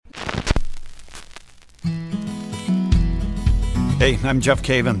Hey, I'm Jeff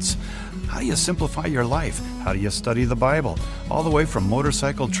Cavins. How do you simplify your life? How do you study the Bible? All the way from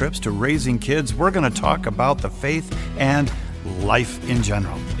motorcycle trips to raising kids, we're going to talk about the faith and life in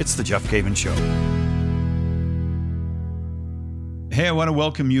general. It's the Jeff Cavins Show. Hey, I want to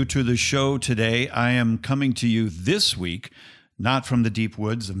welcome you to the show today. I am coming to you this week, not from the deep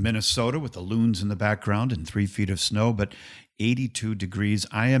woods of Minnesota with the loons in the background and 3 feet of snow, but 82 degrees.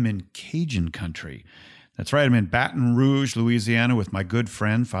 I am in Cajun country. That's right. I'm in Baton Rouge, Louisiana, with my good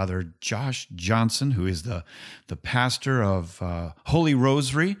friend, Father Josh Johnson, who is the pastor of Holy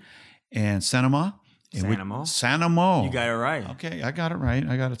Rosary and Sanamo. Sanamo. You got it right. Okay, I got it right.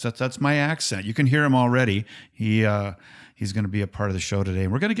 That's my accent. You can hear him already. He's going to be a part of the show today,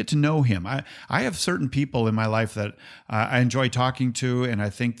 and we're going to get to know him. I have certain people in my life that I enjoy talking to, and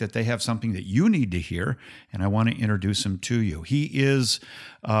I think that they have something that you need to hear, and I want to introduce him to you. He is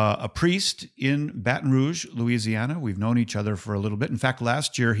a priest in Baton Rouge, Louisiana. We've known each other for a little bit. In fact,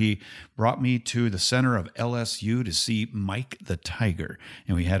 last year he brought me to the center of LSU to see Mike the Tiger,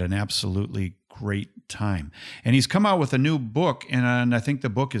 and we had an absolutely great time. And he's come out with a new book, and I think the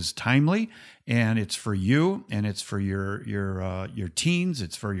book is timely, and it's for you, and it's for your teens,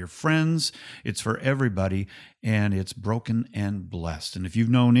 it's for your friends, it's for everybody, and it's Broken and Blessed. And if you've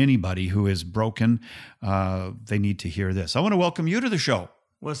known anybody who is broken, they need to hear this. I want to welcome you to the show.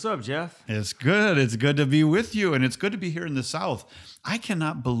 What's up, Jeff? It's good. It's good to be with you, and it's good to be here in the South. I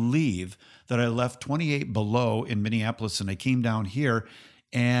cannot believe that I left 28 below in Minneapolis, and I came down here,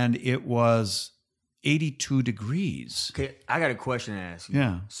 and it was 82 degrees. Okay, I got a question to ask you.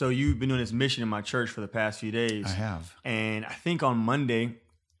 Yeah. So you've been doing this mission in my church for the past few days. I have. And I think on Monday,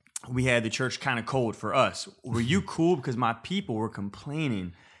 we had the church kind of cold for us. Were you cool? Because my people were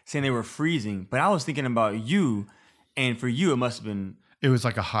complaining, saying they were freezing. But I was thinking about you, and for you, it must have been... It was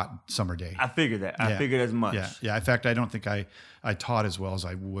like a hot summer day. I figured that. I figured as much. Yeah. In fact, I don't think I taught as well as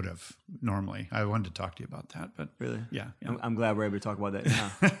I would have normally. I wanted to talk to you about that, but really, yeah. I'm glad we're able to talk about that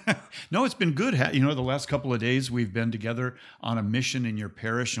now. No, it's been good. You know, the last couple of days we've been together on a mission in your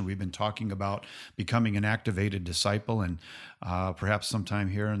parish, and we've been talking about becoming an activated disciple. And perhaps sometime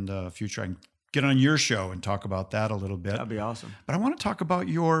here in the future, I can get on your show and talk about that a little bit. That'd be awesome. But I want to talk about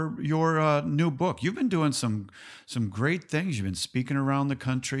your new book. You've been doing some great things. You've been speaking around the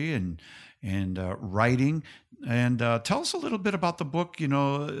country and writing. And tell us a little bit about the book, you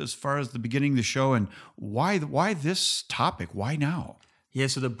know, as far as the beginning of the show, and why this topic? Why now? Yeah,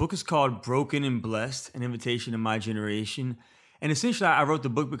 so the book is called Broken and Blessed, An Invitation to My Generation. And essentially, I wrote the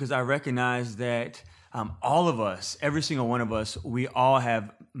book because I recognize that all of us, every single one of us, we all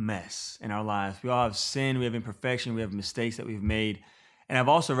have mess in our lives. We all have sin, we have imperfection, we have mistakes that we've made. And I've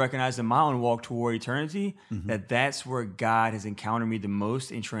also recognized in my own walk toward eternity that that's where God has encountered me the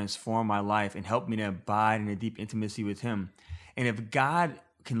most and transformed my life and helped me to abide in a deep intimacy with Him. And if God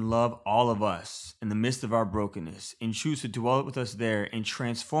can love all of us in the midst of our brokenness and choose to dwell with us there and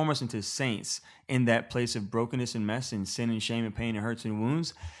transform us into saints in that place of brokenness and mess and sin and shame and pain and hurts and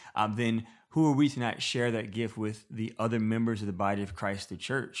wounds, then who are we to not share that gift with the other members of the body of Christ, the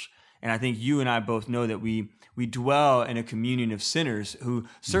church? And I think you and I both know that we dwell in a communion of sinners who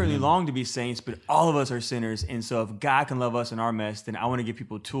certainly long to be saints, but all of us are sinners. And so if God can love us in our mess, then I want to give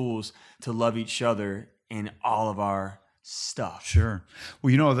people tools to love each other in all of our stuff. Sure.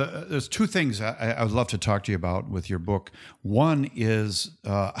 Well, you know, there's two things I would love to talk to you about with your book. One is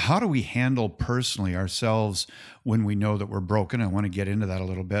how do we handle personally ourselves when we know that we're broken? I want to get into that a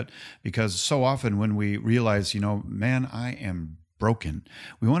little bit, because so often when we realize, you know, man, I am broken,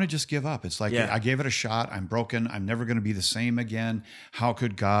 we want to just give up. It's like, I gave it a shot. I'm broken. I'm never going to be the same again. How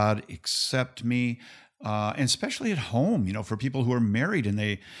could God accept me? And especially at home, you know, for people who are married and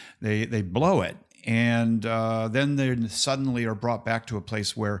they blow it. And then they suddenly are brought back to a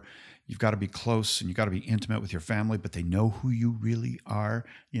place where you've got to be close and you've got to be intimate with your family, but they know who you really are.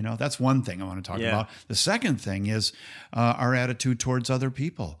 You know, that's one thing I want to talk about. The second thing is our attitude towards other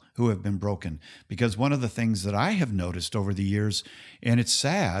people who have been broken. Because one of the things that I have noticed over the years, and it's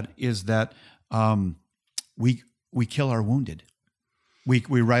sad, is that we kill our wounded. We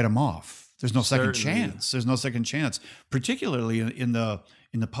write them off. There's no second chance. There's no second chance, particularly in the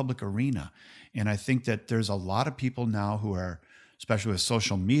public arena. And I think that there's a lot of people now who are, especially with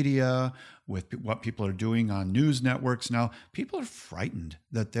social media, with what people are doing on news networks now, people are frightened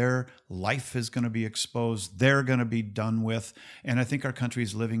that their life is going to be exposed, they're going to be done with. And I think our country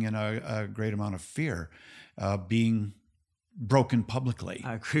is living in a great amount of fear, being broken publicly.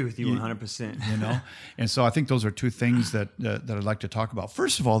 I agree with you 100%. You know, and so I think those are two things that I'd like to talk about.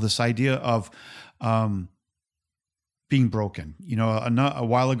 First of all, this idea of being broken. You know, a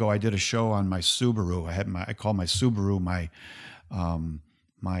while ago I did a show on my Subaru. I call my Subaru my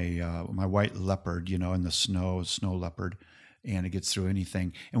my white leopard, in the snow leopard, and it gets through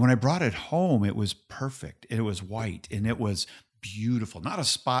anything. And when I brought it home, it was perfect. It was white and it was beautiful. Not a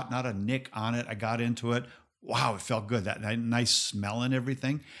spot, not a nick on it. I got into it. Wow, it felt good. That nice smell and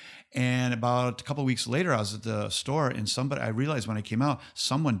everything. And about a couple of weeks later, I was at the store and I realized when I came out,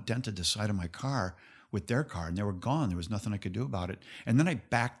 someone dented the side of my car with their car and they were gone. There was nothing I could do about it. And then I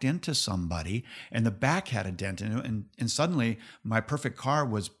backed into somebody and the back had a dent in it. And suddenly my perfect car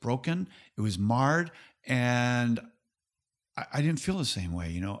was broken. It was marred. And I didn't feel the same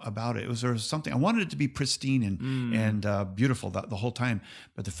way, about it. There was something, I wanted it to be pristine and beautiful the whole time.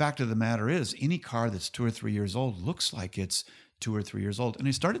 But the fact of the matter is any car that's 2 or 3 years old looks like it's 2 or 3 years old. And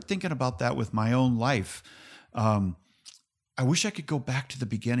I started thinking about that with my own life. I wish I could go back to the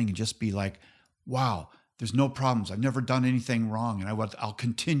beginning and just be like, wow, there's no problems. I've never done anything wrong. And I'll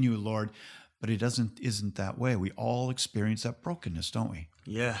continue, Lord. But it isn't that way. We all experience that brokenness, don't we?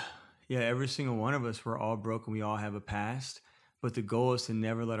 Yeah. Yeah. Every single one of us, we're all broken. We all have a past. But the goal is to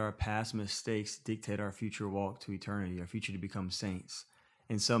never let our past mistakes dictate our future walk to eternity, our future to become saints.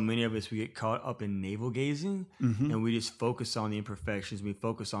 And so many of us, we get caught up in navel gazing and we just focus on the imperfections. We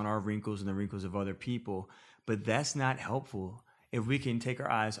focus on our wrinkles and the wrinkles of other people. But that's not helpful. If we can take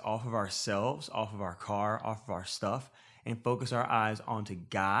our eyes off of ourselves, off of our car, off of our stuff, and focus our eyes onto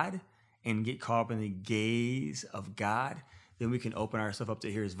God and get caught up in the gaze of God, then we can open ourselves up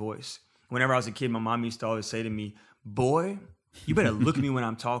to hear his voice. Whenever I was a kid, my mom used to always say to me, boy, you better look at me when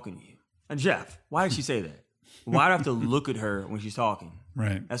I'm talking to you. And Jeff, why did she say that? Why do I have to look at her when she's talking?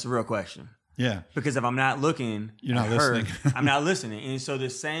 Right. That's a real question. Yeah. Because if I'm not looking You're not at her, listening. I'm not listening. And so the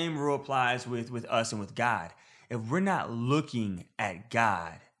same rule applies with us and with God. If we're not looking at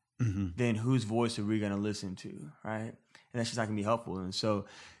God, then whose voice are we going to listen to, right? And that's just not going to be helpful. And so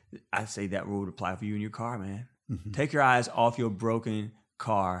I say that rule would apply for you in your car, man. Take your eyes off your broken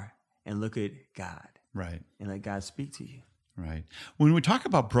car and look at God. Right. And let God speak to you. Right. When we talk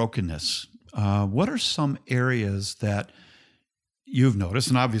about brokenness, what are some areas that you've noticed?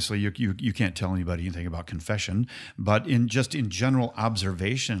 And obviously you can't tell anybody anything about confession, but in general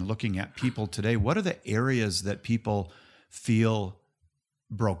observation, looking at people today, what are the areas that people feel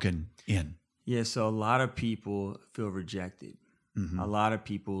broken in? Yeah, so a lot of people feel rejected. A lot of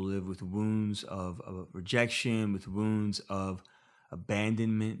people live with wounds of rejection, with wounds of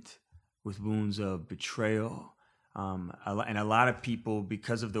abandonment, with wounds of betrayal. And a lot of people,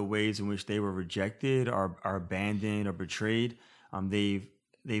 because of the ways in which they were rejected or abandoned or betrayed, they've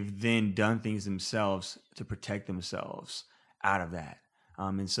then done things themselves to protect themselves out of that.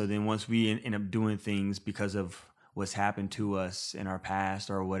 And so then once we end up doing things because of what's happened to us in our past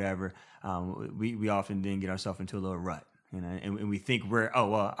or whatever, we often then get ourselves into a little rut. And we think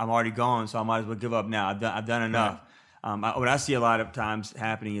I'm already gone, so I might as well give up now. I've done enough. Right. What I see a lot of times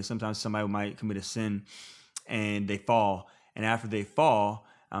happening is sometimes somebody might commit a sin and they fall. And after they fall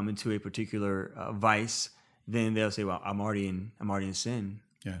into a particular vice, then they'll say, well, I'm already in sin.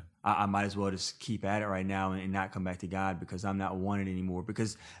 Yeah. I might as well just keep at it right now and not come back to God because I'm not wanted anymore.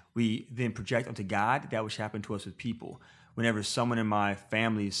 Because we then project onto God that which happened to us with people. Whenever someone in my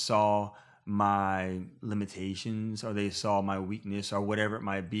family saw my limitations or they saw my weakness or whatever it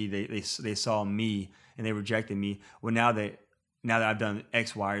might be, they saw me and they rejected me. Well, now that I've done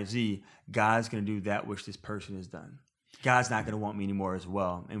X, Y, or Z, God's going to do that which this person has done. God's not going to want me anymore as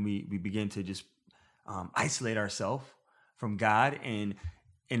well. And we begin to just isolate ourselves from God. And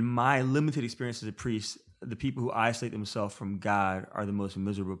in my limited experience as a priest, the people who isolate themselves from God are the most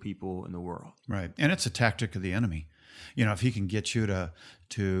miserable people in the world. Right. And it's a tactic of the enemy. If he can get you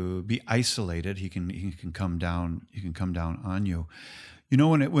to be isolated, he can come down. He can come down on you.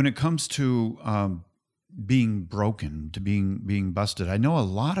 When it comes to being broken, to being busted, I know a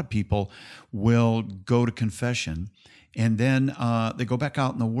lot of people will go to confession, and then they go back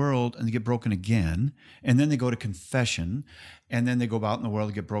out in the world and they get broken again, and then they go to confession, and then they go out in the world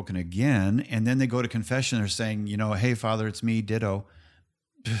and get broken again, and then they go to confession. They're saying, hey, Father, it's me, ditto.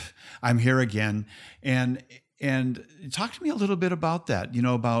 I'm here again, And talk to me a little bit about that,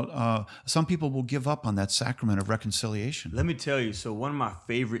 about some people will give up on that sacrament of reconciliation. Let me tell you, so one of my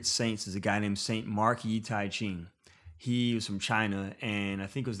favorite saints is a guy named Saint Mark Yi Tai Ching. He was from China, and I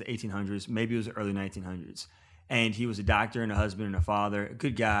think it was the 1800s, maybe it was the early 1900s. And he was a doctor and a husband and a father, a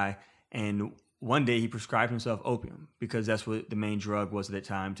good guy. And one day he prescribed himself opium because that's what the main drug was at that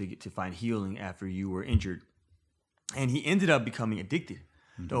time to find healing after you were injured. And he ended up becoming addicted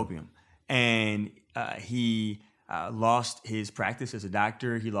to opium. And he lost his practice as a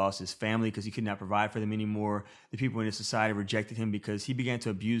doctor. He lost his family because he could not provide for them anymore. The people in his society rejected him because he began to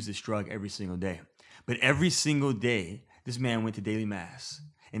abuse this drug every single day. But every single day, this man went to daily mass.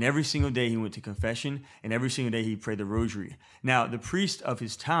 And every single day he went to confession, and every single day he prayed the rosary. Now, the priest of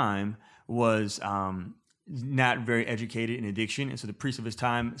his time was not very educated in addiction. And so the priest of his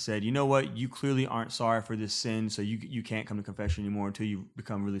time said, you know what, you clearly aren't sorry for this sin, so you can't come to confession anymore until you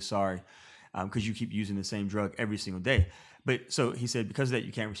become really sorry, because you keep using the same drug every single day. But so he said, because of that,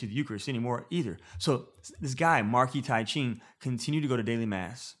 you can't receive the Eucharist anymore either. So this guy, Marky Tai Ching, continued to go to daily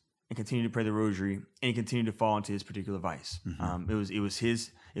mass and continued to pray the rosary, and he continued to fall into his particular vice. It was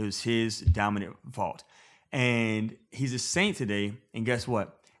his dominant fault. And he's a saint today, and guess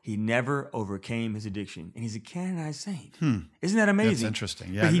what? He never overcame his addiction, and he's a canonized saint. Isn't that amazing? That's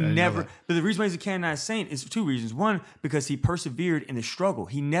interesting. Yeah, but But the reason why he's a canonized saint is for two reasons. One, because he persevered in the struggle.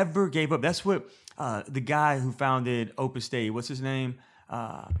 He never gave up. That's what the guy who founded Opus Dei. What's his name?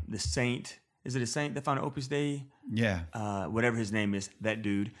 The saint. Is it a saint that founded Opus Dei? Yeah. Whatever his name is, that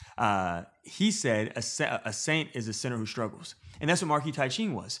dude. He said a saint is a sinner who struggles, and that's what Marky Tai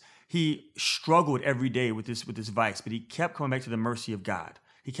Ching was. He struggled every day with this vice, but he kept coming back to the mercy of God.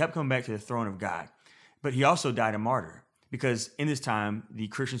 He kept coming back to the throne of God. But he also died a martyr, because in this time, the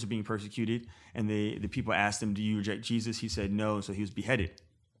Christians were being persecuted, and the people asked him, do you reject Jesus? He said no, so he was beheaded.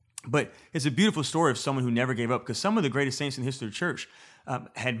 But it's a beautiful story of someone who never gave up, because some of the greatest saints in the history of the church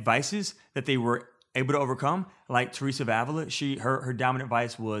had vices that they were able to overcome, like Teresa of Avila. Her dominant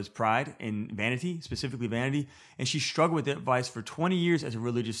vice was pride and vanity, specifically vanity, and she struggled with that vice for 20 years as a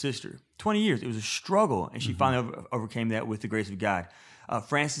religious sister. 20 years. It was a struggle, and she finally overcame that with the grace of God.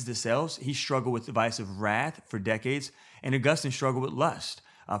 Francis de Sales, he struggled with the vice of wrath for decades, and Augustine struggled with lust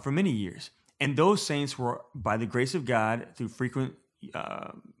for many years. And those saints were, by the grace of God, through frequent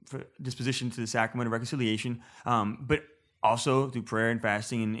disposition to the sacrament of reconciliation, but also through prayer and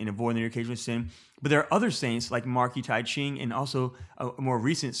fasting and avoiding the occasion of sin. But there are other saints like Marky Tai Ching, and also a more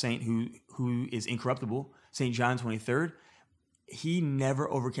recent saint who is incorruptible, St. John 23rd. He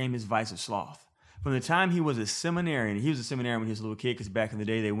never overcame his vice of sloth. From the time he was a seminarian, he was a seminarian when he was a little kid, because back in the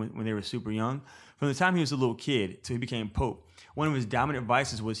day, when they were super young. From the time he was a little kid till he became pope, one of his dominant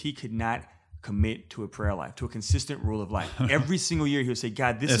vices was he could not commit to a prayer life, to a consistent rule of life. Every single year he would say,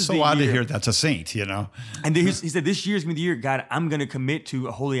 God, this is the year. It's so odd to hear that's a saint, you know. And he said, this year's going to be the year, God, I'm going to commit to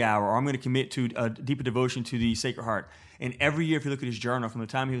a holy hour, or I'm going to commit to a deeper devotion to the Sacred Heart. And every year, if you look at his journal, from the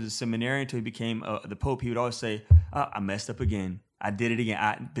time he was a seminarian until he became the pope, he would always say, I messed up again. I did it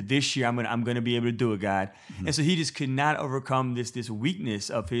again. But this year, I'm going to be able to do it, God. And so he just could not overcome this weakness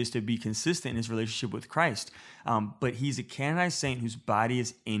of his to be consistent in his relationship with Christ. But he's a canonized saint whose body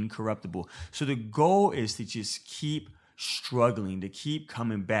is incorruptible. So the goal is to just keep struggling, to keep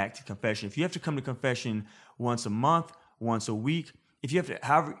coming back to confession. If you have to come to confession once a month, once a week, if you have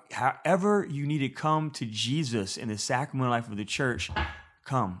to, however you need to come to Jesus in the sacramental life of the church,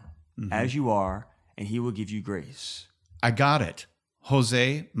 come as you are, and he will give you grace. I got it.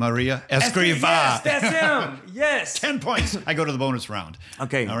 Jose Maria Escriva. Yes, that's him. Yes. 10 points. I go to the bonus round.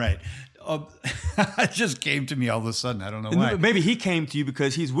 Okay. All right. It just came to me all of a sudden. I don't know why. Maybe he came to you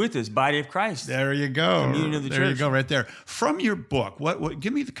because he's with us, body of Christ. There you go. Communion of the church. There you go, right there. From your book, what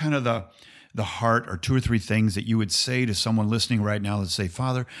give me the heart, or two or three things that you would say to someone listening right now that say,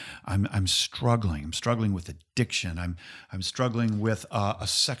 Father, I'm struggling. I'm struggling with addiction. I'm struggling with a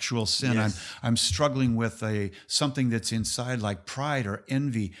sexual sin. Yes. I'm struggling with something that's inside, like pride or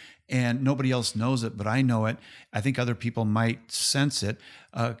envy, and nobody else knows it, but I know it. I think other people might sense it.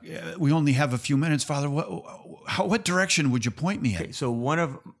 We only have a few minutes, Father. What direction would you point me in? Okay, so one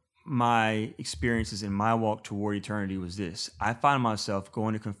of my experiences in my walk toward eternity was this. I find myself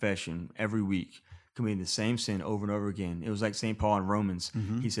going to confession every week, committing the same sin over and over again. It was like St. Paul in Romans.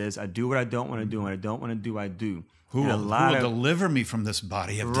 He says, I do what I don't want to do, and what I don't want to do, I do. Who will deliver me from this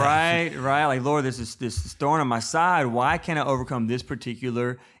body of death? Right. Like, Lord, there's this thorn on my side. Why can't I overcome this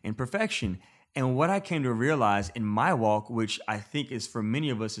particular imperfection? And what I came to realize in my walk, which I think is for many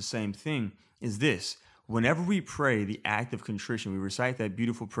of us the same thing, is this. Whenever we pray the act of contrition, we recite that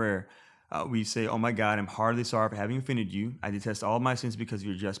beautiful prayer. We say, oh my God, I'm heartily sorry for having offended you. I detest all my sins because of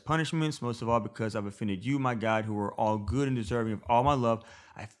your just punishments, most of all because I've offended you, my God, who are all good and deserving of all my love.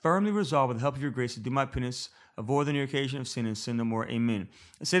 I firmly resolve with the help of your grace to do my penance, avoid the near occasion of sin, and sin no more. Amen.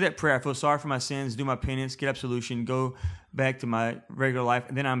 I say that prayer. I feel sorry for my sins, do my penance, get absolution, go back to my regular life,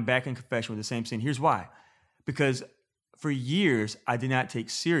 and then I'm back in confession with the same sin. Here's why. Because for years, I did not take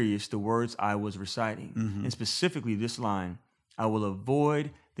serious the words I was reciting, and specifically this line, I will avoid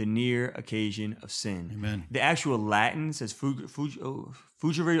the near occasion of sin. Amen. The actual Latin says fugere or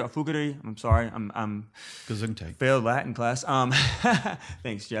fugere. I'm sorry, I'm Gesundheit. failed Latin class.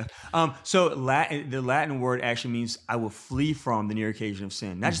 Thanks, Jeff. So the Latin word actually means I will flee from the near occasion of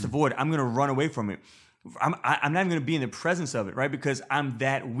sin. Not just avoid, I'm going to run away from it. I'm not even going to be in the presence of it, right? Because I'm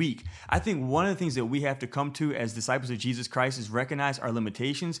that weak. I think one of the things that we have to come to as disciples of Jesus Christ is recognize our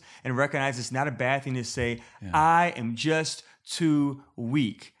limitations and recognize it's not a bad thing to say, I am just too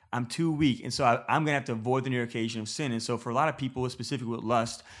weak. I'm too weak. And so I'm going to have to avoid the near occasion of sin. And so for a lot of people, specifically with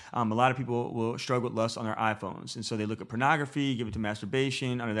lust, a lot of people will struggle with lust on their iPhones. And so they look at pornography, give it to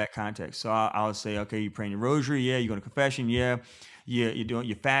masturbation under that context. So I'll say, okay, you're praying your rosary. Yeah. You're going to confession. Yeah.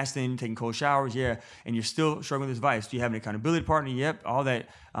 You're fasting, taking cold showers. Yeah. And you're still struggling with this vice. Do you have an accountability partner? Yep. All that.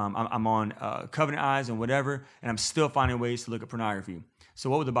 I'm on covenant eyes and whatever. And I'm still finding ways to look at pornography. So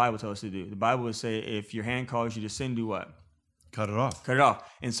what would the Bible tell us to do? The Bible would say, if your hand calls you to sin, do what? Cut it off. Cut it off.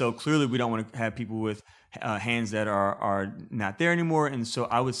 And so clearly we don't want to have people with hands that are not there anymore. And so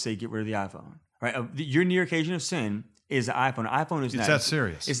I would say get rid of the iPhone. Right? Your near occasion of sin is the iPhone. iPhone is it's that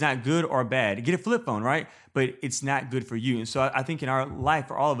serious. It's not good or bad. Get a flip phone, right? But it's not good for you. And so I think in our life,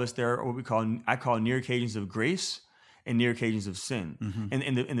 for all of us, there are what I call near occasions of grace and near occasions of sin. Mm-hmm.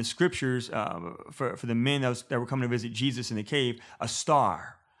 And in the scriptures, for the men that were coming to visit Jesus in the cave, a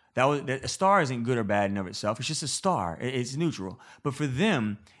star. A star isn't good or bad in of itself. It's just a star. It's neutral. But for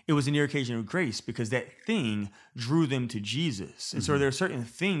them, it was a near occasion of grace because that thing drew them to Jesus. And so there are certain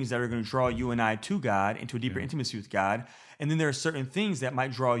things that are going to draw you and I to God, into a deeper intimacy with God. And then there are certain things that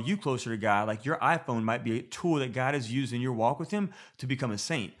might draw you closer to God. Like your iPhone might be a tool that God has used in your walk with him to become a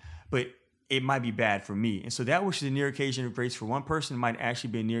saint. But it might be bad for me. And so that which is a near occasion of grace for one person might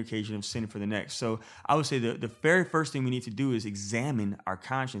actually be a near occasion of sin for the next. So I would say the very first thing we need to do is examine our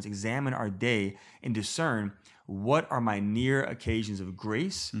conscience, examine our day, and discern what are my near occasions of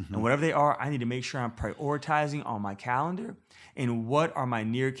grace. Mm-hmm. And whatever they are, I need to make sure I'm prioritizing on my calendar. And what are my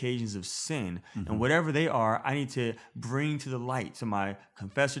near occasions of sin? Mm-hmm. And whatever they are, I need to bring to the light, to my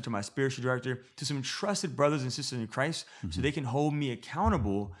confessor, to my spiritual director, to some trusted brothers and sisters in Christ, so they can hold me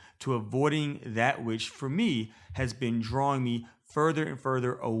accountable to avoiding that which, for me, has been drawing me further and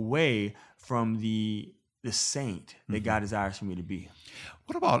further away from the saint that God desires for me to be.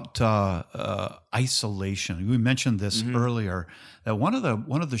 What about isolation? We mentioned this earlier, that one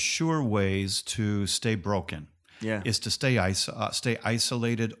of the sure ways to stay broken is to stay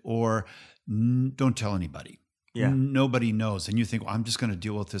isolated or don't tell anybody. Yeah. Nobody knows. And you think, well, I'm just going to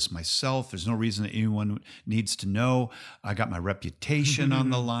deal with this myself. There's no reason that anyone needs to know. I got my reputation on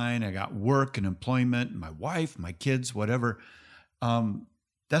the line. I got work and employment, my wife, my kids, whatever.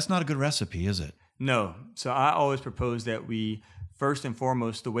 That's not a good recipe, is it? No. So I always propose that we, first and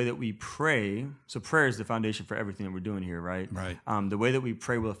foremost, the way that we pray, so prayer is the foundation for everything that we're doing here, right? Right. The way that we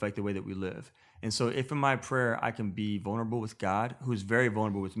pray will affect the way that we live. And so if in my prayer I can be vulnerable with God, who is very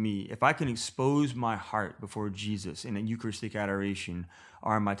vulnerable with me, if I can expose my heart before Jesus in a Eucharistic adoration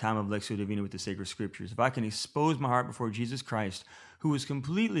or in my time of Lectio Divina with the sacred scriptures, if I can expose my heart before Jesus Christ, who was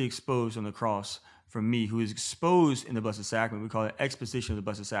completely exposed on the cross for me, who is exposed in the Blessed Sacrament, we call it exposition of the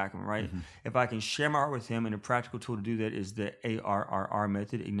Blessed Sacrament, right? Mm-hmm. If I can share my heart with him, and a practical tool to do that is the ARRR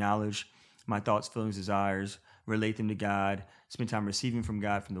method, acknowledge my thoughts, feelings, desires, relate them to God, spend time receiving from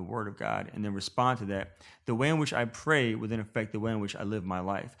God, from the Word of God, and then respond to that. The way in which I pray will then affect the way in which I live my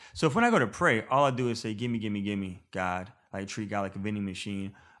life. So if when I go to pray, all I do is say, gimme, gimme, gimme, God. I treat God like a vending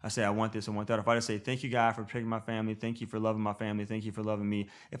machine. I say, I want this, I want that. If I just say, thank you, God, for protecting my family. Thank you for loving my family. Thank you for loving me.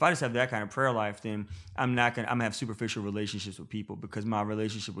 If I just have that kind of prayer life, then I'm going to have superficial relationships with people because my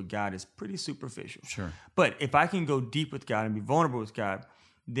relationship with God is pretty superficial. Sure. But if I can go deep with God and be vulnerable with God,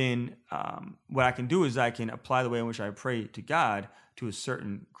 then what I can do is I can apply the way in which I pray to God to a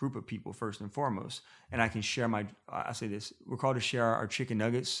certain group of people first and foremost. And I can share I say this, we're called to share our chicken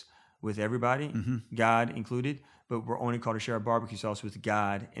nuggets with everybody, God included, but we're only called to share our barbecue sauce with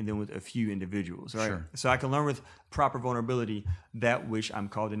God and then with a few individuals, right? Sure. So I can learn with proper vulnerability that which I'm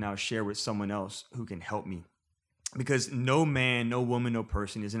called to now share with someone else who can help me. Because no man, no woman, no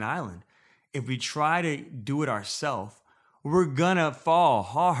person is an island. If we try to do it ourselves, we're gonna fall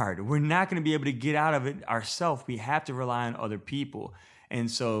hard. We're not gonna be able to get out of it ourselves. We have to rely on other people.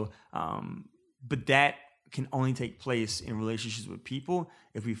 And so, but that can only take place in relationships with people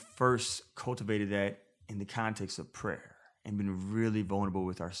if we first cultivated that in the context of prayer and been really vulnerable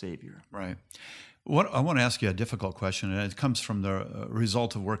with our Savior. Right. I want to ask you a difficult question, and it comes from the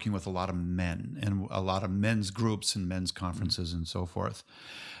result of working with a lot of men and a lot of men's groups and men's conferences and so forth.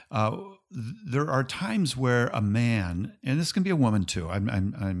 there are times where a man, and this can be a woman too,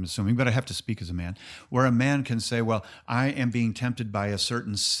 I'm assuming, but I have to speak as a man, where a man can say, well, I am being tempted by a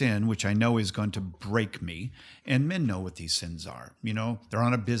certain sin, which I know is going to break me. And men know what these sins are. You know, they're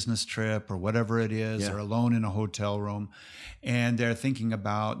on a business trip or whatever it is. They're alone in a hotel room, and they're thinking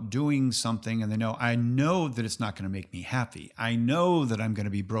about doing something, and they know, I know that it's not going to make me happy. I know that I'm going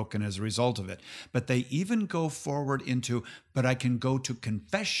to be broken as a result of it. But they even go forward into, but I can go to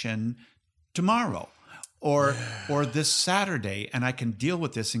confession tomorrow or this Saturday, and I can deal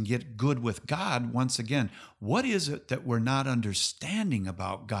with this and get good with God once again. What is it that we're not understanding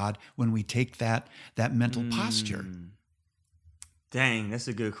about God when we take that mental posture? Dang, that's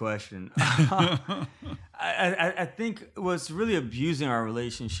a good question. I think what's really abusing our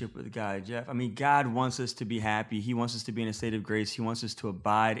relationship with God, Jeff. I mean, God wants us to be happy. He wants us to be in a state of grace. He wants us to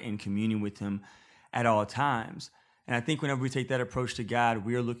abide in communion with him at all times. And I think whenever we take that approach to God,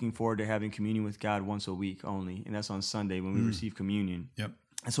 we are looking forward to having communion with God once a week only. And that's on Sunday when we receive communion. Yep.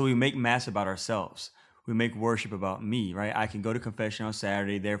 And so we make Mass about ourselves. We make worship about me, right? I can go to confession on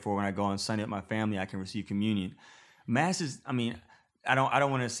Saturday. Therefore, when I go on Sunday with my family, I can receive communion. Mass is, I mean, I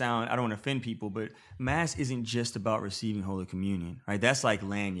don't want to offend people, but Mass isn't just about receiving Holy Communion, right? That's like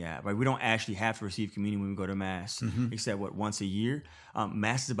lanyard, right? We don't actually have to receive communion when we go to Mass, except once a year.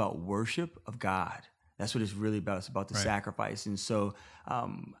 Mass is about worship of God. That's what it's really about. It's about the sacrifice. And so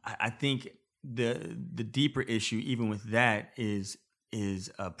I think the deeper issue, even with that, is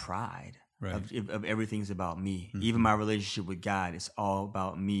pride of everything's about me. Even my relationship with God is all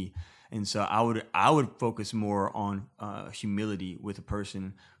about me. And so I would focus more on humility with a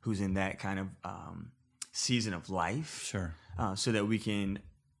person who's in that kind of season of life, so that we can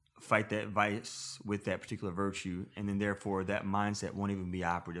fight that vice with that particular virtue, and then therefore that mindset won't even be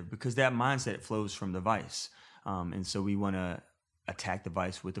operative because that mindset flows from the vice. And so we want to attack the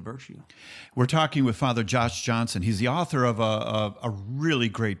vice with the virtue. We're talking with Father Josh Johnson. He's the author of a really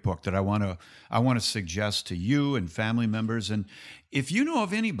great book that I want to suggest to you and family members. And if you know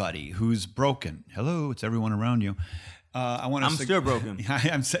of anybody who's broken, hello, it's everyone around you. I'm still broken.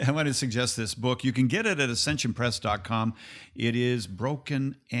 I want to suggest this book. You can get it at ascensionpress.com. It is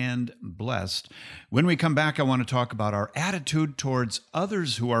Broken and Blessed. When we come back, I want to talk about our attitude towards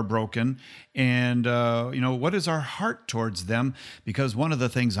others who are broken and, what is our heart towards them? Because one of the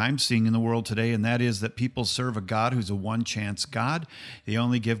things I'm seeing in the world today, and that is that people serve a God who's a one-chance God. They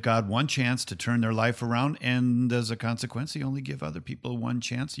only give God one chance to turn their life around, and as a consequence, they only give other people one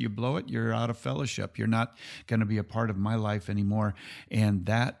chance. You blow it, you're out of fellowship. You're not going to be a part of my life anymore. And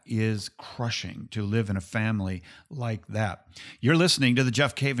that is crushing to live in a family like that. You're listening to The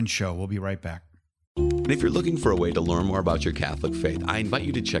Jeff Cavins Show. We'll be right back. And if you're looking for a way to learn more about your Catholic faith, I invite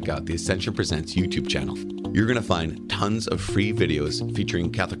you to check out the Ascension Presents YouTube channel. You're going to find tons of free videos featuring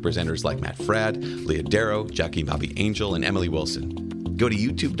Catholic presenters like Matt Fradd, Leah Darrow, Jackie Bobby Angel, and Emily Wilson. Go to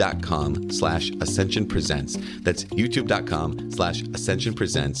youtube.com/Ascension Presents. That's youtube.com/Ascension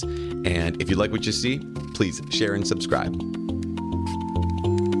Presents. And if you like what you see, please share and subscribe.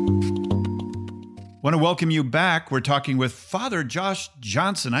 Want to welcome you back. We're talking with Father Josh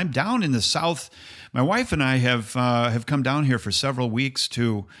Johnson. I'm down in the South. My wife and I have come down here for several weeks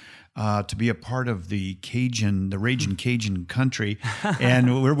to be a part of the Raging Cajun country,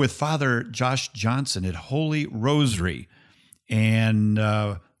 and we're with Father Josh Johnson at Holy Rosary, and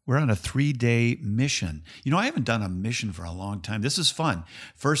we're on a 3-day mission. I haven't done a mission for a long time. This is fun.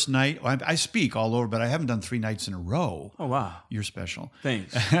 First night, I speak all over, but I haven't done 3 nights in a row. Oh, wow. You're special.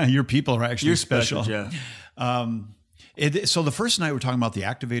 Thanks. Your people are actually You're special, Jeff. So the first night we're talking about the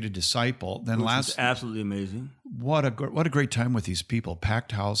activated disciple. Then Which is absolutely amazing. What a great time with these people.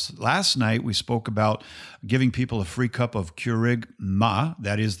 Packed house. Last night we spoke about giving people a free cup of Querigma.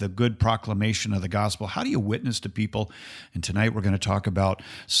 That is the good proclamation of the gospel. How do you witness to people? And tonight we're going to talk about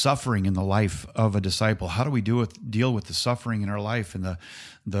suffering in the life of a disciple. How do we deal with the suffering in our life and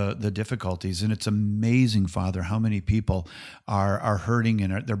the difficulties? And it's amazing, Father, how many people are hurting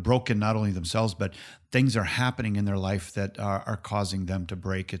and they're broken, not only themselves, but things are happening in their life that are causing them to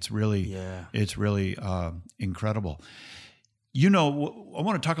break. It's really incredible. I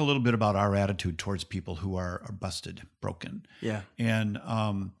want to talk a little bit about our attitude towards people who are busted, broken. Yeah. And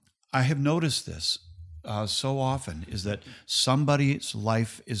I have noticed this so often, is that somebody's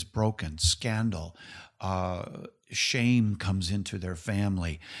life is broken, scandal, shame comes into their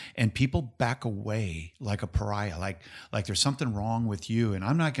family, and people back away like a pariah, like there's something wrong with you, and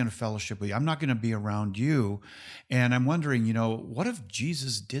I'm not going to fellowship with you. I'm not going to be around you. And I'm wondering, what if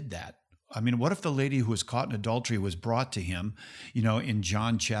Jesus did that? I mean, what if the lady who was caught in adultery was brought to him, in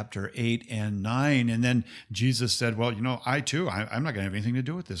John chapter 8 and 9, and then Jesus said, well, I too, I'm not going to have anything to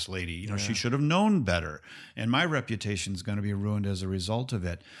do with this lady. She should have known better, and my reputation is going to be ruined as a result of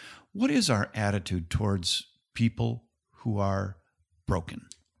it. What is our attitude towards people who are broken?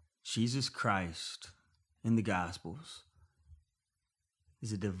 Jesus Christ in the Gospels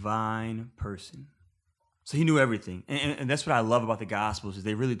is a divine person. So he knew everything. And that's what I love about the Gospels is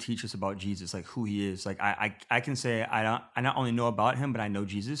they really teach us about Jesus, like who he is. Like I can say I not only know about him, but I know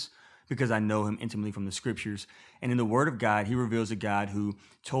Jesus because I know him intimately from the scriptures. And in the Word of God, he reveals a God who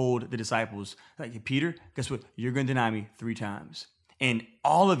told the disciples, like, hey, Peter, guess what? You're going to deny me 3 times. And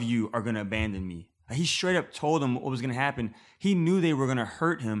all of you are going to abandon me. He straight up told them what was going to happen. He knew they were going to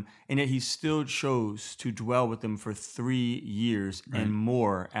hurt him, and yet he still chose to dwell with them for 3 years and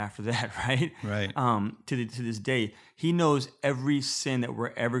more after that, right? Right. To this day, he knows every sin that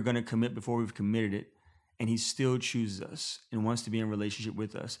we're ever going to commit before we've committed it, and he still chooses us and wants to be in relationship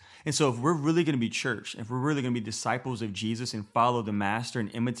with us. And so if we're really going to be church, if we're really going to be disciples of Jesus and follow the Master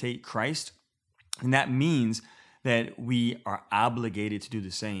and imitate Christ, then that means that we are obligated to do the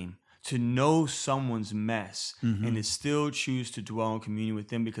same. To know someone's mess and to still choose to dwell in communion with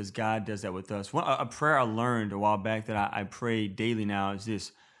them because God does that with us. A prayer I learned a while back that I pray daily now is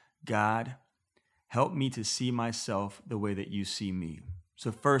this: God, help me to see myself the way that you see me.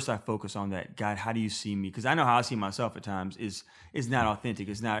 So first I focus on that. God, how do you see me? Because I know how I see myself at times is not authentic.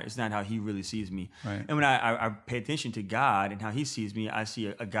 It's not how he really sees me. Right. And when I pay attention to God and how he sees me, I see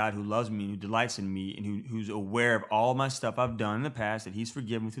a God who loves me and who delights in me and who's aware of all my stuff I've done in the past, that he's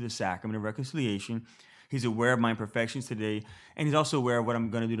forgiven me through the sacrament of reconciliation. He's aware of my imperfections today, and he's also aware of what I'm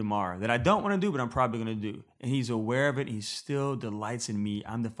going to do tomorrow that I don't want to do, but I'm probably going to do. And he's aware of it. He still delights in me.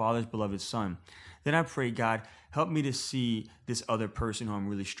 I'm the Father's beloved Son. Then I pray, God, help me to see this other person who I'm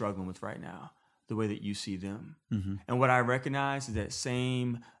really struggling with right now the way that you see them. And what I recognize is that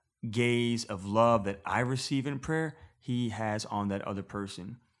same gaze of love that I receive in prayer, he has on that other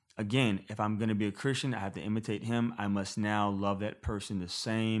person. Again, if I'm going to be a Christian, I have to imitate him. I must now love that person the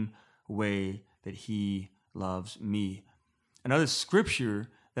same way that he loves me. Another scripture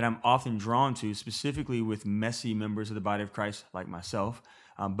that I'm often drawn to, specifically with messy members of the body of Christ like myself,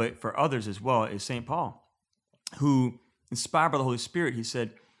 but for others as well, is St. Paul, who, inspired by the Holy Spirit, he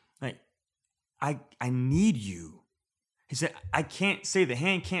said, like, I need you. He said, I can't say, the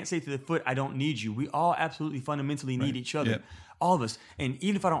hand can't say to the foot, I don't need you. We all absolutely fundamentally need each other. Yep. All of us. And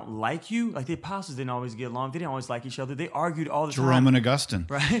even if I don't like you, like the apostles didn't always get along. They didn't always like each other. They argued all the time. Jerome and Augustine.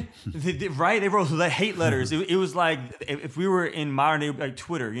 Right? They wrote hate letters. It was like if we were in modern day, like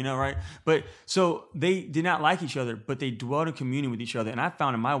Twitter, right? But so they did not like each other, but they dwelled in communion with each other. And I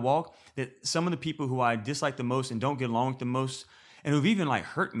found in my walk that some of the people who I dislike the most and don't get along with the most, and who've even like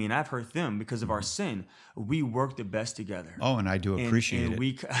hurt me, and I've hurt them because of our sin, we work the best together. Oh, and I do appreciate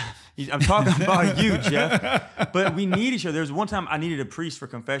it. I'm talking about you, Jeff. But we need each other. There was one time I needed a priest for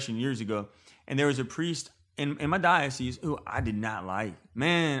confession years ago, and there was a priest in my diocese who I did not like.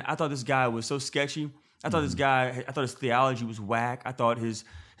 Man, I thought this guy was so sketchy. I thought his theology was whack. I thought his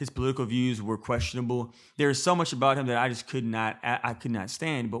political views were questionable. There was so much about him that I just could not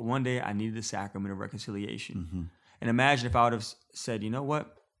stand. But one day I needed the sacrament of reconciliation. And imagine if I would have said, you know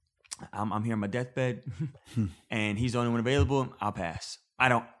what? I'm here on my deathbed and he's the only one available. I'll pass.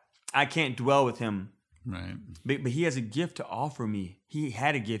 I can't dwell with him. Right. But he has a gift to offer me. He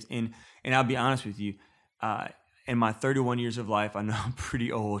had a gift. And I'll be honest with you, in my 31 years of life, I know I'm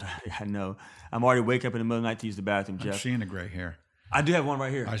pretty old. I know. I'm already waking up in the middle of the night to use the bathroom, Jeff. I'm seeing the gray hair. I do have one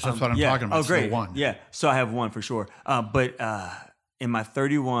right here. That's what I'm talking about. Oh, great. Still one. Yeah. So I have one for sure. But in my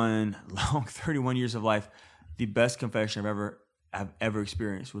 31 years of life, the best confession I've ever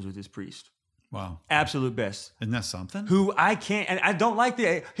experienced was with this priest. Wow. Absolute best. Isn't that something? Who I can't, and I don't like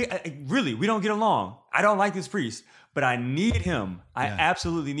really, we don't get along. I don't like this priest, but I need him. I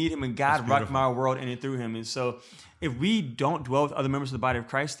absolutely need him, and God rocked my world in and through him. And so if we don't dwell with other members of the body of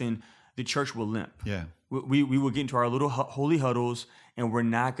Christ, then the church will limp. Yeah. We will get into our little holy huddles, and we're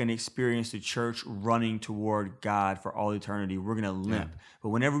not going to experience the church running toward God for all eternity. We're going to limp. Yeah. But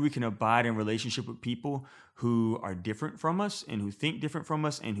whenever we can abide in relationship with people who are different from us and who think different from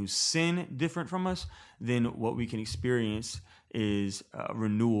us and who sin different from us, then what we can experience is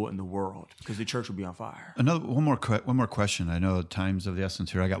renewal in the world, because the church will be on fire. One more question. I know time's of the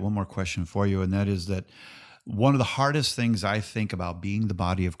essence here. I got one more question for you, and that is that one of the hardest things I think about being the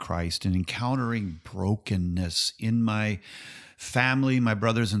body of Christ and encountering brokenness in my family, my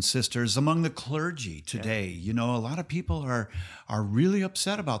brothers and sisters, among the clergy today. You know, a lot of people are really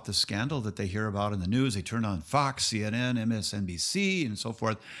upset about the scandal that they hear about in the news. They turn on Fox, CNN, MSNBC, and so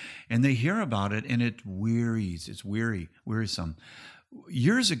forth, and they hear about it, and it wearies. It's wearisome.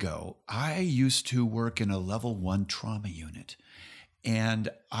 Years ago, I used to work in a level 1 trauma unit. And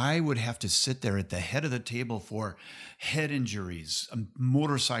I would have to sit there at the head of the table for head injuries,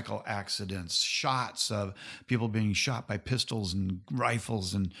 motorcycle accidents, shots of people being shot by pistols and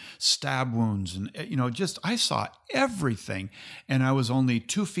rifles and stab wounds. And, you know, just I saw everything. And I was only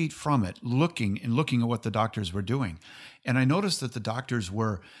 2 feet from it looking at what the doctors were doing. And I noticed that the doctors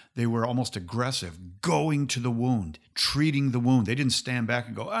were almost aggressive, going to the wound, treating the wound. They didn't stand back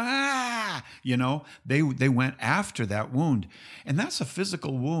and go, you know, they went after that wound. And that's a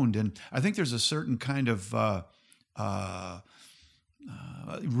physical wound. And I think there's a certain kind of,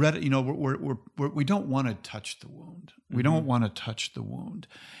 you know, we don't want to touch the wound. We don't want to touch the wound.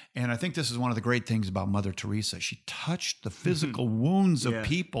 And I think this is one of the great things about Mother Teresa. She touched the physical wounds of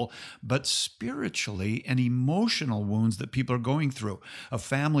people, but spiritually and emotional wounds that people are going through. A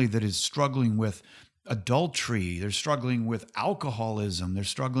family that is struggling with adultery, they're struggling with alcoholism, they're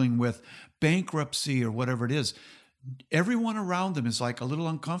struggling with bankruptcy or whatever it is. Everyone around them is like a little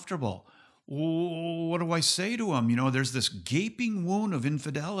uncomfortable. What do I say to them? You know, there's this gaping wound of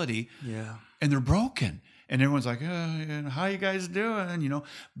infidelity, and they're broken. And everyone's like, how you guys doing? You know,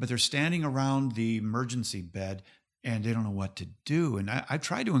 but they're standing around the emergency bed and they don't know what to do. And I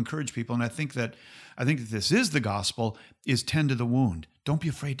try to encourage people, and I think that this is the gospel, is tend to the wound. Don't be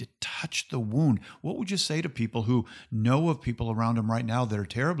afraid to touch the wound. What would you say to people who know of people around them right now that are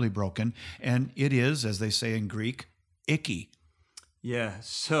terribly broken? And it is, as they say in Greek, icky. Yeah.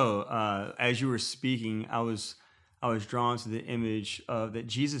 So as you were speaking, I was drawn to the image that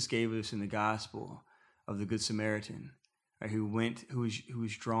Jesus gave us in the gospel of the Good Samaritan, right? Who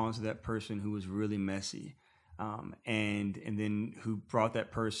was drawn to that person who was really messy, and then who brought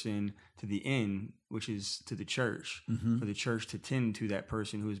that person to the inn, which is to the church, for the church to tend to that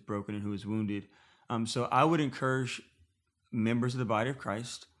person who is broken and who is wounded. So I would encourage members of the body of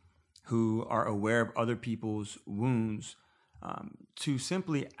Christ who are aware of other people's wounds to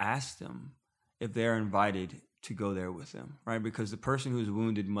simply ask them if they're invited to go there with them, right? Because the person who's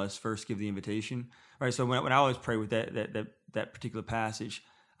wounded must first give the invitation, right? So when I always pray with that particular passage,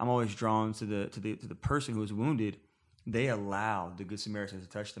 I'm always drawn to the person who is wounded. They allowed the Good Samaritan to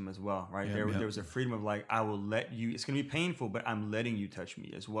touch them as well, right? There was a freedom of like, I will let you. It's going to be painful, but I'm letting you touch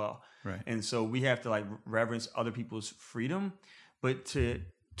me as well, right? And so we have to like reverence other people's freedom, but to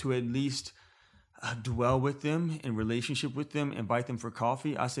at least dwell with them, in relationship with them, invite them for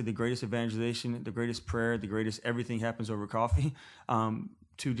coffee. I say the greatest evangelization, the greatest prayer, the greatest everything happens over coffee.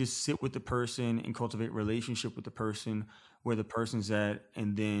 To just sit with the person and cultivate relationship with the person where the person's at,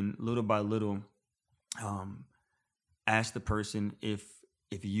 and then little by little, ask the person if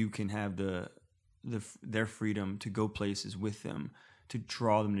you can have their freedom to go places with them, to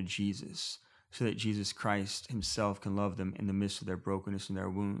draw them to Jesus, so that Jesus Christ himself can love them in the midst of their brokenness and their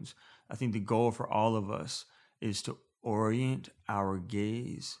wounds. I think the goal for all of us is to orient our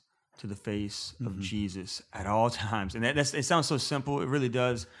gaze to the face of Jesus at all times. And it sounds so simple. It really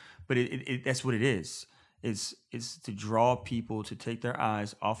does. But that's what it is. It's to draw people to take their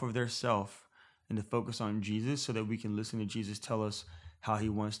eyes off of their self and to focus on Jesus, so that we can listen to Jesus tell us how he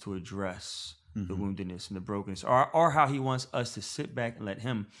wants to address the woundedness and the brokenness, or how he wants us to sit back and let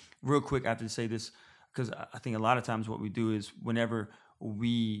him. Real quick, I have to say this, because I think a lot of times what we do is whenever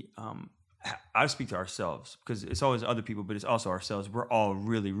we, I speak to ourselves, because it's always other people, but it's also ourselves. We're all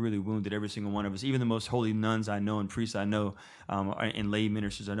really, really wounded, every single one of us. Even the most holy nuns I know and priests I know, and lay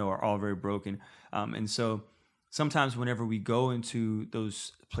ministers I know, are all very broken. And so sometimes whenever we go into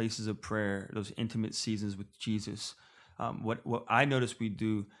those places of prayer, those intimate seasons with Jesus, what I notice we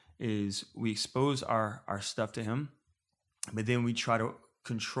do is we expose our stuff to him, but then we try to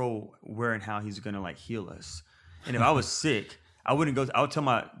control where and how he's going to like heal us. And if I was sick, I wouldn't go. I would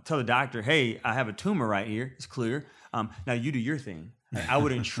tell the doctor, "Hey, I have a tumor right here. It's clear. Now you do your thing." I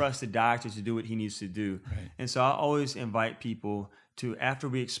wouldn't trust the doctor to do what he needs to do. Right. And so I always invite people to, after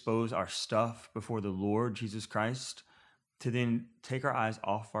we expose our stuff before the Lord Jesus Christ, to then take our eyes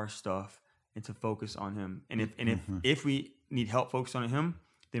off our stuff and to focus on him. And if we need help focusing on him,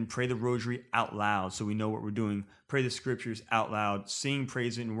 then pray the rosary out loud so we know what we're doing. Pray the scriptures out loud. Sing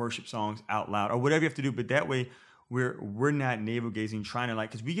praise and worship songs out loud, or whatever you have to do. But that way, we're not navel gazing, trying to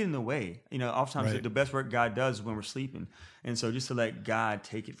because we get in the way. Oftentimes Right. the best work God does is when we're sleeping, and so just to let God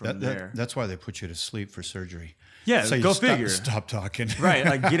take it from there. That's why they put you to sleep for surgery. Yeah, So go figure. Stop talking.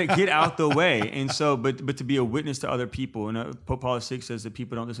 Right, get out the way. And so, but to be a witness to other people, and Pope Paul VI says that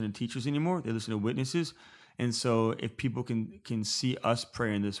people don't listen to teachers anymore; they listen to witnesses. And so, if people can see us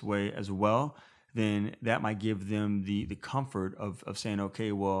pray in this way as well, then that might give them the comfort of saying,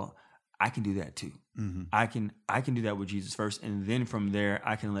 okay, well, I can do that too. Mm-hmm. I can do that with Jesus first, and then from there,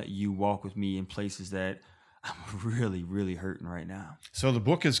 I can let you walk with me in places that I'm really, really hurting right now. So the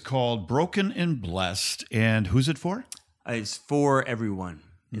book is called Broken and Blessed, and who's it for? It's for everyone.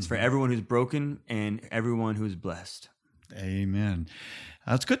 It's for everyone who's broken and everyone who's blessed. Amen.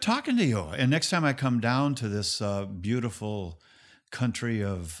 It's good talking to you. And next time I come down to this beautiful country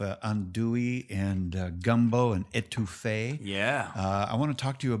of andouille and gumbo and etouffee, I want to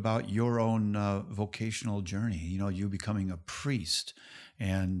talk to you about your own vocational journey. You becoming a priest,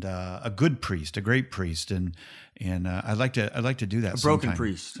 and a good priest, a great priest, and I'd like to do that. A broken sometime.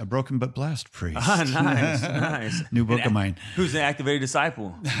 priest, a broken but blessed priest. Nice. New book of mine. Who's an activated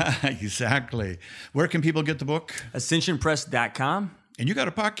disciple? Exactly. Where can people get the book? AscensionPress.com. And you got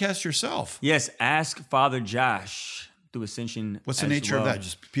a podcast yourself. Yes, Ask Father Josh through Ascension. What's the nature of that?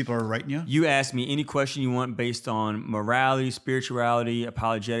 Just people are writing you? You ask me any question you want based on morality, spirituality,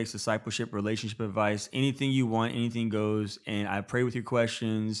 apologetics, discipleship, relationship advice, anything you want, anything goes. And I pray with your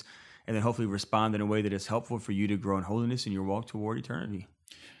questions and then hopefully respond in a way that is helpful for you to grow in holiness in your walk toward eternity.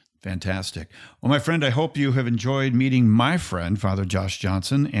 Fantastic. Well, my friend, I hope you have enjoyed meeting my friend, Father Josh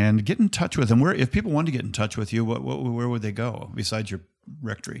Johnson, and get in touch with him. If people want to get in touch with you, where would they go besides your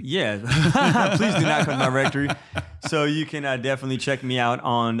rectory? Yeah, please do not come to my rectory. So you can definitely check me out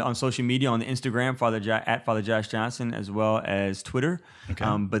on social media, on the Instagram, at Father Josh Johnson, as well as Twitter. Okay.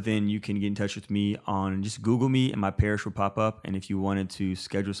 But then you can get in touch with me on, just Google me and my parish will pop up. And if you wanted to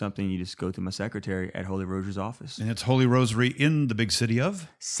schedule something, you just go to my secretary at Holy Rosary's office. And it's Holy Rosary in the big city of?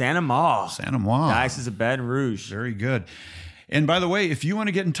 Santa Maw. Diocese of Baton Rouge. Very good. And by the way, if you want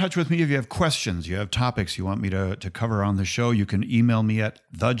to get in touch with me, if you have questions, you have topics you want me to cover on the show, you can email me at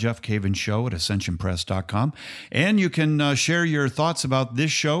thejeffcavenshow@ascensionpress.com. And you can share your thoughts about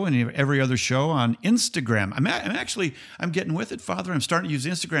this show and every other show on Instagram. I'm getting with it, Father. I'm starting to use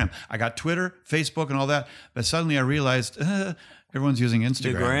Instagram. I got Twitter, Facebook, and all that. But suddenly I realized everyone's using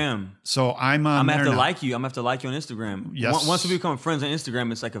Instagram. The gram. So I'm on there now. I'm going to have to like you on Instagram. Yes. Once we become friends on Instagram,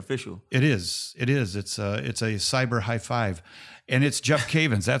 it's like official. It is. It's a cyber high five. And it's Jeff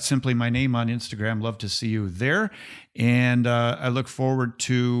Cavens. That's simply my name on Instagram. Love to see you there. And I look forward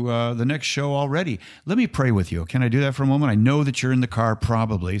to the next show already. Let me pray with you. Can I do that for a moment? I know that you're in the car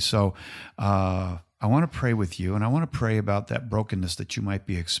probably. So I want to pray with you, and I want to pray about that brokenness that you might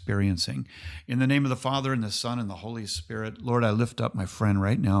be experiencing. In the name of the Father, and the Son, and the Holy Spirit, Lord, I lift up my friend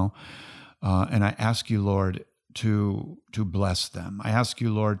right now, and I ask you, Lord, to bless them. I ask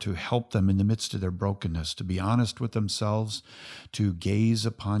you, Lord, to help them in the midst of their brokenness, to be honest with themselves, to gaze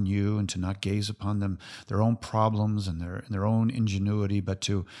upon you and to not gaze upon their own problems and their own ingenuity, but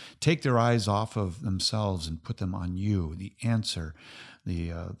to take their eyes off of themselves and put them on you, the answer,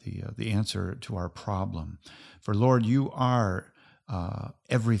 the answer to our problem. For Lord, you are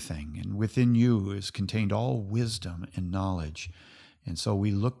everything, and within you is contained all wisdom and knowledge. And so we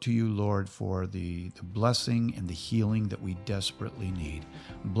look to you, Lord, for the blessing and the healing that we desperately need.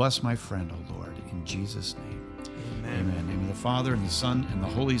 Bless my friend, O Lord, in Jesus' name. Amen. Amen. In the name of the Father, and the Son, and the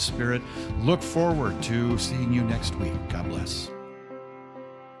Holy Spirit. Look forward to seeing you next week. God bless.